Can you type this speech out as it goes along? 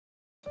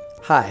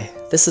Hi,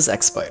 this is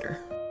Xpider.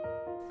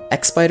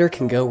 Xpider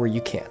can go where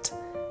you can't,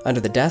 under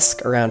the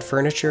desk, around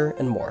furniture,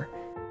 and more.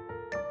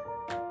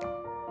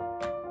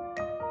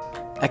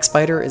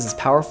 Xpider is as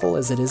powerful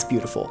as it is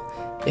beautiful.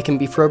 It can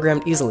be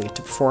programmed easily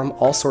to perform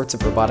all sorts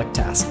of robotic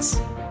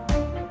tasks.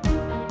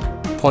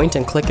 Point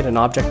and click at an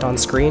object on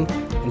screen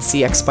and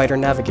see Xpider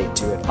navigate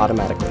to it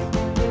automatically.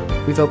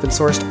 We've open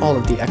sourced all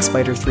of the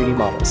Xpider 3D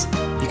models.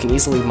 You can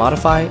easily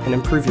modify and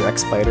improve your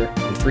Xpider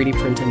and 3D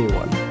print a new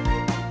one.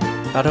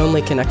 Not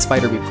only can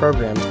Xpider be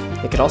programmed,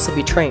 it can also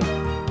be trained,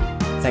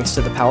 thanks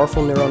to the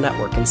powerful neural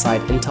network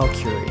inside Intel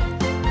Curie.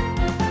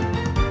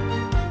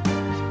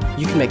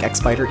 You can make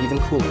Xpider even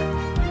cooler.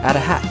 Add a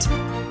hat.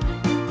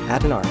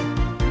 Add an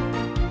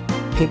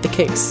arm. Paint the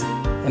case.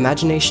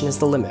 Imagination is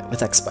the limit with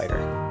Xpider.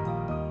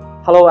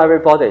 Hello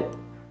everybody,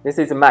 this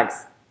is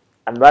Max.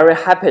 I'm very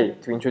happy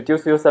to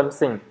introduce you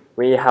something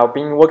we have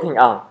been working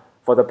on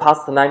for the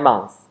past 9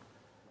 months.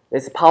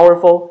 This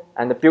powerful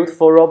and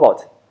beautiful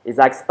robot is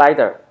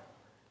Xpider.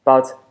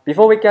 But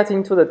before we get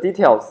into the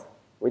details,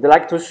 we'd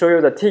like to show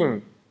you the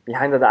team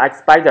behind the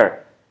Xpider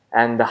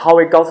and how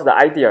we got the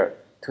idea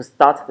to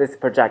start this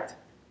project.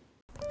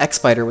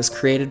 Xpider was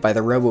created by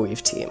the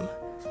RoboWeave team.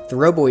 The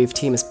RoboWeave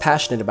team is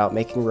passionate about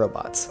making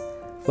robots.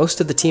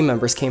 Most of the team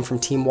members came from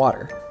Team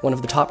Water, one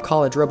of the top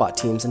college robot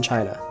teams in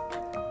China.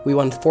 We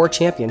won 4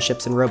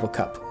 championships in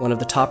RoboCup, one of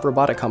the top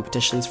robotic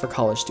competitions for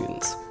college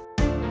students.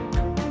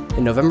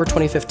 In November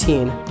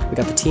 2015, we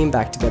got the team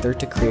back together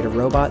to create a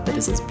robot that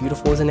is as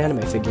beautiful as an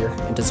anime figure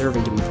and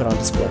deserving to be put on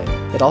display.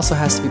 It also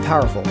has to be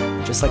powerful,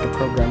 just like a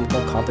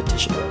programmable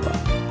competition robot.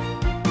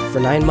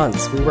 For 9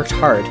 months, we worked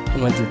hard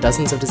and went through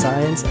dozens of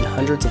designs and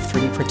hundreds of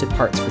 3D printed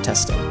parts for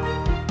testing.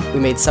 We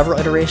made several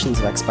iterations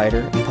of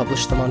Xpider and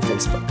published them on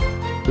Facebook.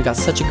 We got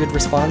such a good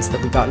response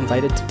that we got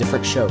invited to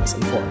different shows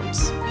and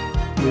forums.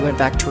 We went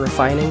back to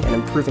refining and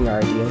improving our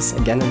ideas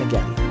again and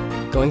again,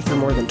 going through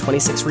more than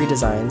 26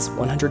 redesigns,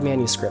 100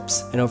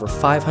 manuscripts, and over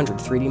 500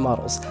 3D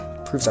models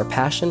proves our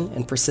passion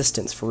and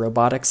persistence for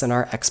robotics in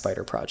our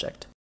Xpider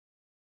project.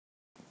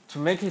 To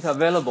make it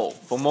available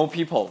for more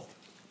people,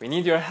 we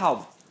need your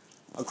help.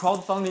 A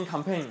crowdfunding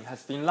campaign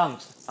has been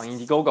launched on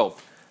Indiegogo,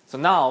 so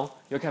now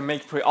you can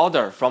make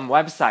pre-order from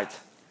website.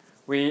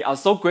 We are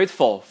so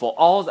grateful for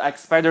all the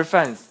Xpider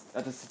fans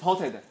that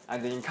supported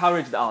and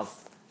encouraged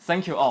us.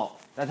 Thank you all.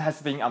 That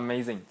has been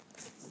amazing.